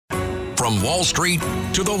From Wall Street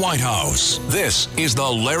to the White House, this is the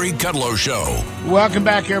Larry Kudlow Show. Welcome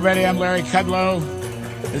back, everybody. I'm Larry Kudlow.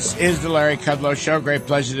 This is the Larry Kudlow Show. Great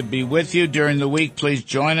pleasure to be with you. During the week, please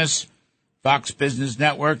join us. Fox Business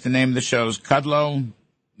Network. The name of the show is Kudlow,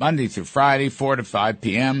 Monday through Friday, 4 to 5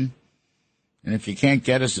 p.m. And if you can't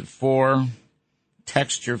get us at 4,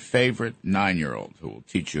 text your favorite 9-year-old who will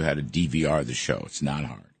teach you how to DVR the show. It's not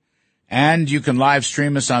hard. And you can live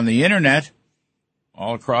stream us on the Internet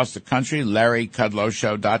all across the country,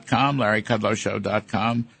 LarryKudlowShow.com,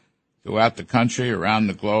 LarryKudlowShow.com, throughout the country, around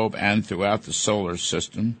the globe, and throughout the solar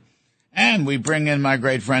system. And we bring in my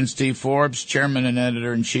great friend Steve Forbes, chairman and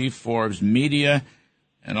editor-in-chief, Forbes Media,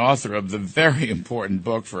 and author of the very important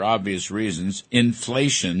book, for obvious reasons,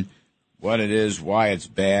 Inflation, What It Is, Why It's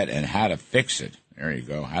Bad, and How to Fix It. There you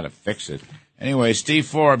go, how to fix it. Anyway, Steve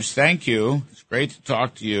Forbes, thank you. It's great to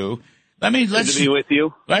talk to you. Let's Good to be with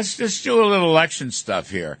you. Let's just do a little election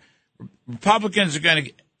stuff here. Republicans are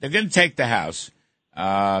going to take the House,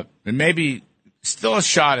 and maybe still a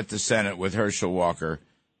shot at the Senate with Herschel Walker,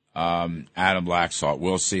 Adam Laxalt.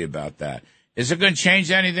 We'll see about that. Is it going to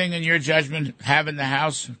change anything in your judgment having the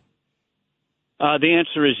House? The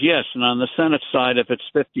answer is yes. And on the Senate side, if it's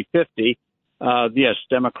 50-50, yes,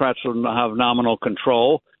 Democrats will have nominal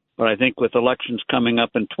control. But I think with elections coming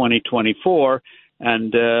up in 2024,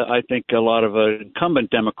 and I think a lot of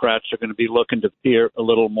incumbent Democrats are going to be looking to appear a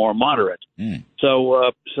little more moderate.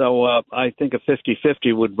 So I think a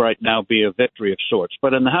 50-50 would right now be a victory of sorts.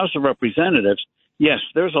 But in the House of Representatives, yes,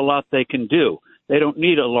 there's a lot they can do. They don't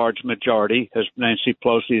need a large majority, as Nancy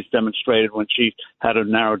Pelosi has demonstrated when she had a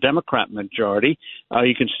narrow Democrat majority.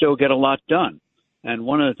 You can still get a lot done. And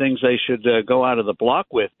one of the things they should go out of the block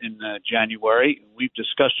with in January, we've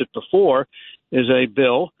discussed it before, is a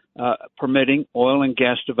bill permitting oil and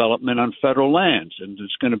gas development on federal lands. And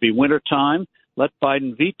it's going to be wintertime. Let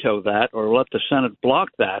Biden veto that or let the Senate block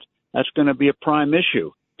that. That's going to be a prime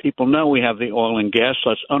issue. People know we have the oil and gas.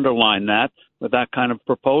 Let's underline that with that kind of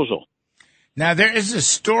proposal. Now, there is a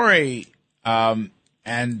story, and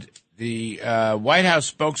the White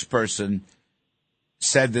House spokesperson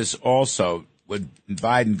said this also, with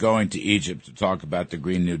Biden going to Egypt to talk about the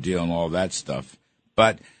Green New Deal and all that stuff.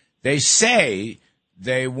 But they say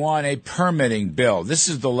they want a permitting bill. This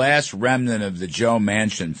is the last remnant of the Joe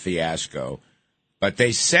Manchin fiasco. But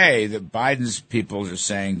they say that Biden's people are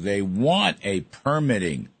saying they want a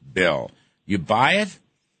permitting bill. You buy it?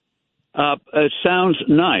 It sounds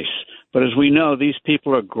nice. But as we know, these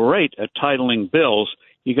people are great at titling bills.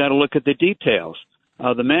 You got to look at the details.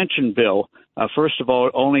 The Manchin bill, first of all,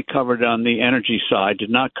 only covered on the energy side, did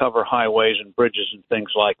not cover highways and bridges and things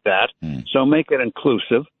like that. So make it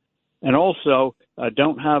inclusive. And also,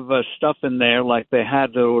 don't have stuff in there like they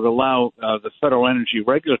had that would allow the Federal Energy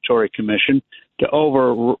Regulatory Commission to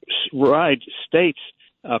override states'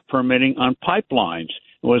 permitting on pipelines.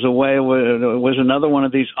 It was another one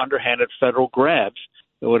of these underhanded federal grabs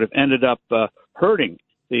that would have ended up hurting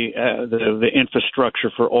the infrastructure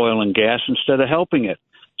for oil and gas instead of helping it.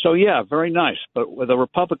 So, yeah, very nice. But the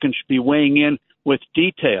Republicans should be weighing in with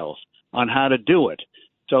details on how to do it.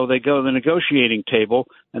 So they go to the negotiating table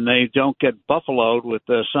and they don't get buffaloed with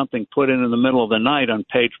something put in the middle of the night on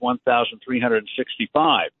page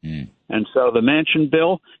 1,365. And so the Manchin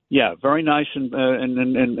bill, yeah, very nice and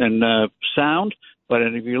sound. But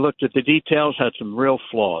if you looked at the details, had some real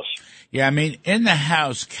flaws. Yeah, I mean, in the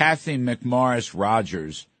House, Kathy McMorris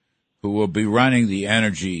Rogers, who will be running the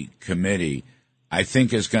Energy Committee, I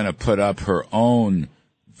think is going to put up her own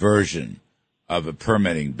version of a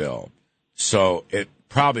permitting bill. So it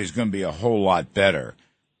probably is going to be a whole lot better.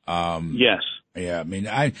 Yes. Yeah, I mean,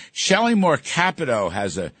 Shelley Moore Capito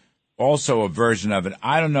has also a version of it.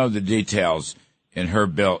 I don't know the details in her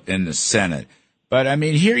bill in the Senate. But, I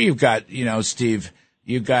mean, here you've got, Steve,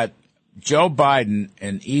 you've got Joe Biden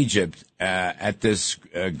in Egypt at this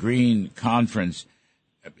Green conference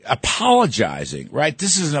apologizing, right?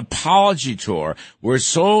 This is an apology tour. We're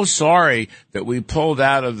so sorry that we pulled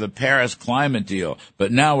out of the Paris climate deal,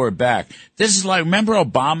 but now we're back. This is like, remember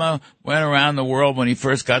Obama went around the world when he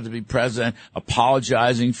first got to be president,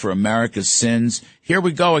 apologizing for America's sins? Here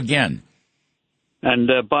we go again. And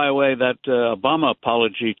by the way, that Obama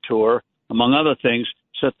apology tour, among other things,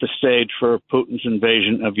 set the stage for Putin's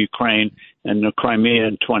invasion of Ukraine and Crimea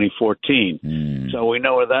in 2014. So we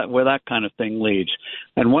know where that kind of thing leads.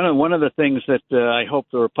 And one of the things that I hope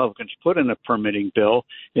the Republicans put in a permitting bill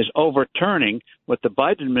is overturning what the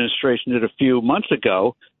Biden administration did a few months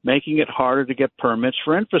ago, making it harder to get permits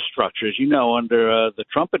for infrastructure. As you know, under the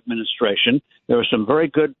Trump administration, there were some very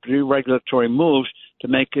good regulatory moves to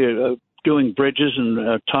make doing bridges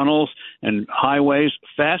and tunnels and highways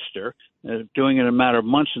faster, doing it in a matter of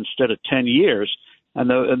months instead of 10 years. And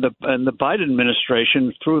the Biden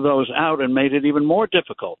administration threw those out and made it even more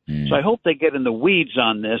difficult. So I hope they get in the weeds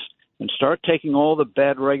on this and start taking all the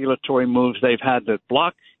bad regulatory moves they've had that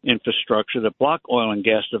block infrastructure, that block oil and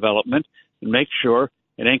gas development, and make sure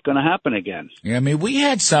it ain't going to happen again. Yeah, I mean, we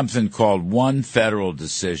had something called one federal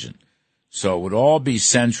decision. So it would all be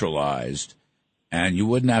centralized, and you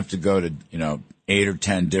wouldn't have to go to, 8 or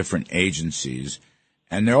 10 different agencies.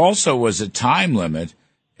 And there also was a time limit.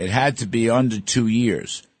 It had to be under 2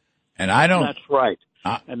 years. And I don't... That's right.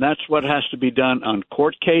 And that's what has to be done on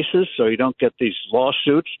court cases, so you don't get these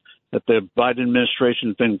lawsuits that the Biden administration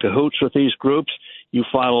has been in cahoots with these groups. You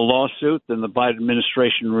file a lawsuit, then the Biden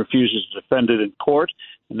administration refuses to defend it in court,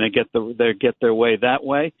 and they get their way that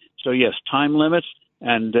way. So, yes, time limits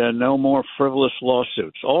and no more frivolous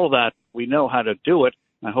lawsuits. All of that, we know how to do it.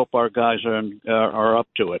 I hope our guys are up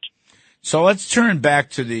to it. So let's turn back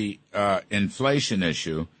to the inflation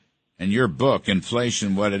issue and your book,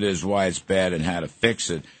 Inflation, What It Is, Why It's Bad, and How to Fix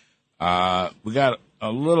It. We got a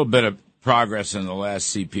little bit of progress in the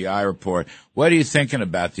last CPI report. What are you thinking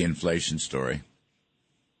about the inflation story?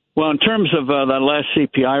 Well, in terms of that last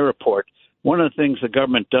CPI report, one of the things the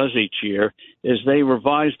government does each year is they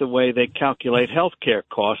revise the way they calculate health care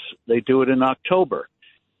costs. They do it in October.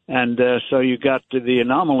 And so you got the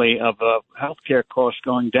anomaly of health care costs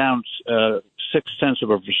going down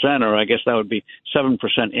 0.6%, or I guess that would be 7%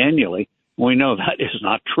 annually. We know that is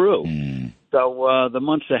not true. So the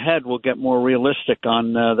months ahead will get more realistic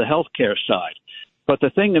on the health care side. But the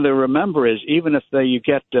thing to remember is even if you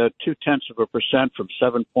get 0.2% from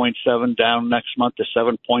 7.7 down next month to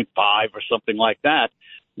 7.5 or something like that,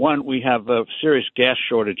 one, we have serious gas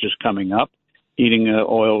shortages coming up, heating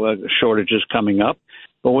oil shortages coming up.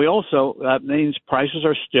 But we also, that means prices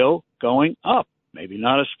are still going up, maybe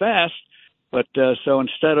not as fast. But so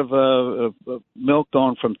instead of milk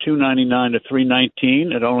going from $2.99 to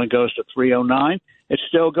 $3.19, it only goes to $3.09. It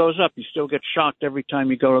still goes up. You still get shocked every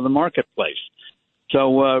time you go to the marketplace.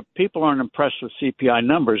 So people aren't impressed with CPI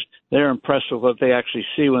numbers. They're impressed with what they actually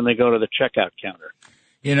see when they go to the checkout counter.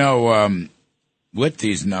 With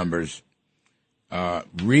these numbers,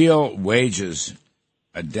 real wages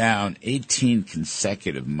are down 18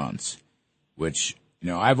 consecutive months, which,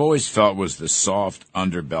 I've always felt was the soft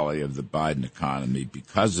underbelly of the Biden economy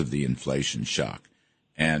because of the inflation shock.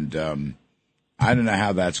 And I don't know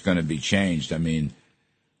how that's going to be changed. I mean,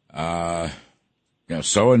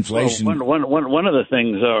 so inflation. Well, one of the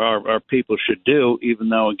things our people should do, even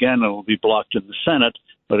though, again, it will be blocked in the Senate,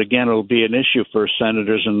 but again, it will be an issue for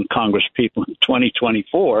senators and Congress people in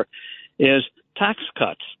 2024, is tax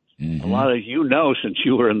cuts. Mm-hmm. A lot of since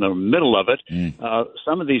you were in the middle of it,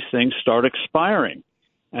 some of these things start expiring.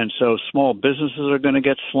 And so small businesses are going to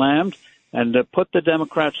get slammed. And put the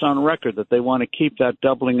Democrats on record that they want to keep that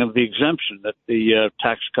doubling of the exemption that the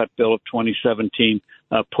tax cut bill of 2017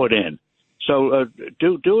 put in. So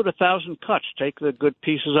do it 1,000 cuts. Take the good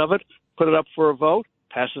pieces of it, put it up for a vote,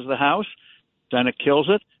 passes the House, Senate kills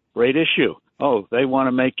it. Great issue. Oh, they want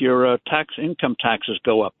to make your income taxes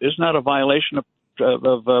go up. Isn't that a violation of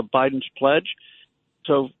Biden's pledge?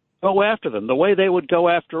 So go after them the way they would go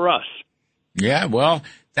after us. Yeah, well,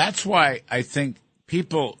 that's why I think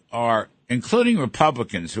people are, including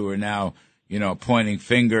Republicans who are now, pointing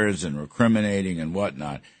fingers and recriminating and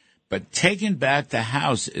whatnot. But taking back the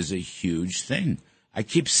House is a huge thing. I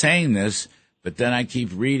keep saying this, but then I keep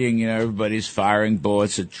reading, everybody's firing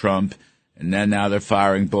bullets at Trump, and then now they're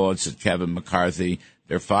firing bullets at Kevin McCarthy.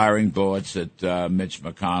 They're firing bullets at Mitch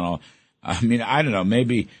McConnell. I mean, I don't know.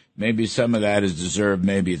 Maybe some of that is deserved.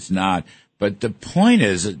 Maybe it's not. But the point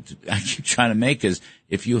is, I keep trying to make is,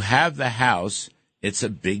 if you have the House, it's a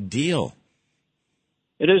big deal.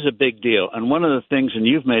 It is a big deal. And one of the things, and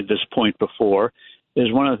you've made this point before,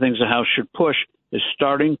 is one of the things the House should push is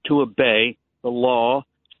starting to obey the law,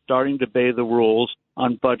 starting to obey the rules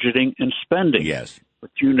on budgeting and spending. Yes.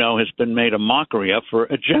 Which has been made a mockery of for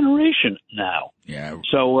a generation now. Yeah.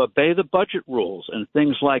 So obey the budget rules and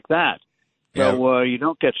things like that. So you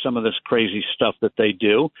don't get some of this crazy stuff that they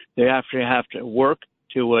do. They actually have to work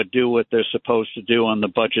to do what they're supposed to do on the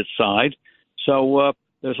budget side. So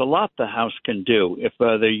there's a lot the House can do if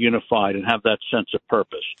they're unified and have that sense of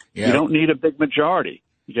purpose. Yeah. You don't need a big majority.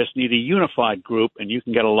 You just need a unified group, and you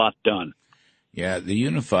can get a lot done. Yeah, the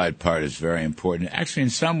unified part is very important. Actually, in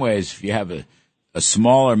some ways, if you have a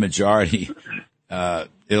smaller majority,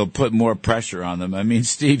 it'll put more pressure on them. I mean,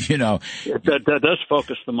 Steve, That does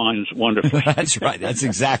focus the minds wonderfully. That's right. That's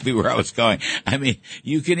exactly where I was going. I mean,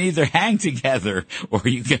 you can either hang together or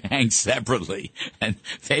you can hang separately, and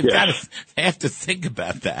they have to think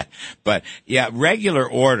about that. But yeah, regular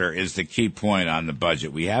order is the key point on the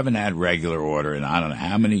budget. We haven't had regular order in I don't know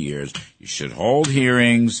how many years. You should hold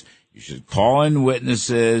hearings. You should call in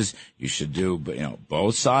witnesses. You should do,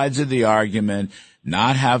 both sides of the argument.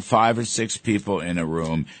 Not have 5 or 6 people in a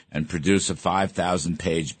room and produce a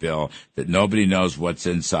 5,000-page bill that nobody knows what's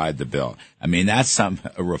inside the bill. I mean, that's a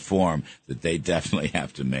reform that they definitely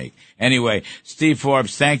have to make. Anyway, Steve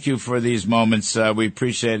Forbes, thank you for these moments. We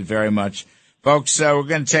appreciate it very much. Folks, we're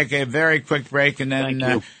going to take a very quick break and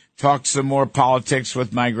then talk some more politics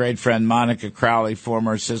with my great friend Monica Crowley,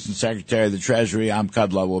 former Assistant Secretary of the Treasury. I'm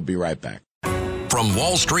Kudlow. We'll be right back. From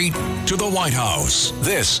Wall Street to the White House,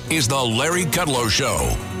 this is the Larry Kudlow Show.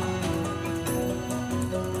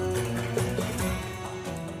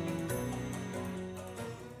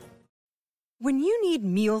 When you need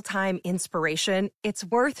mealtime inspiration, it's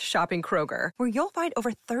worth shopping Kroger, where you'll find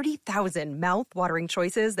over 30,000 mouth-watering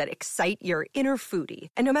choices that excite your inner foodie.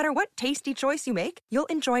 And no matter what tasty choice you make, you'll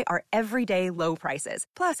enjoy our everyday low prices,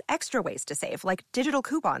 plus extra ways to save, like digital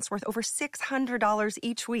coupons worth over $600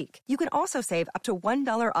 each week. You can also save up to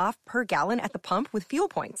 $1 off per gallon at the pump with fuel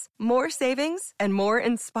points. More savings and more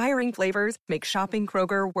inspiring flavors make shopping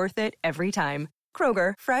Kroger worth it every time.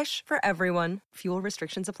 Kroger, fresh for everyone. Fuel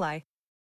restrictions apply.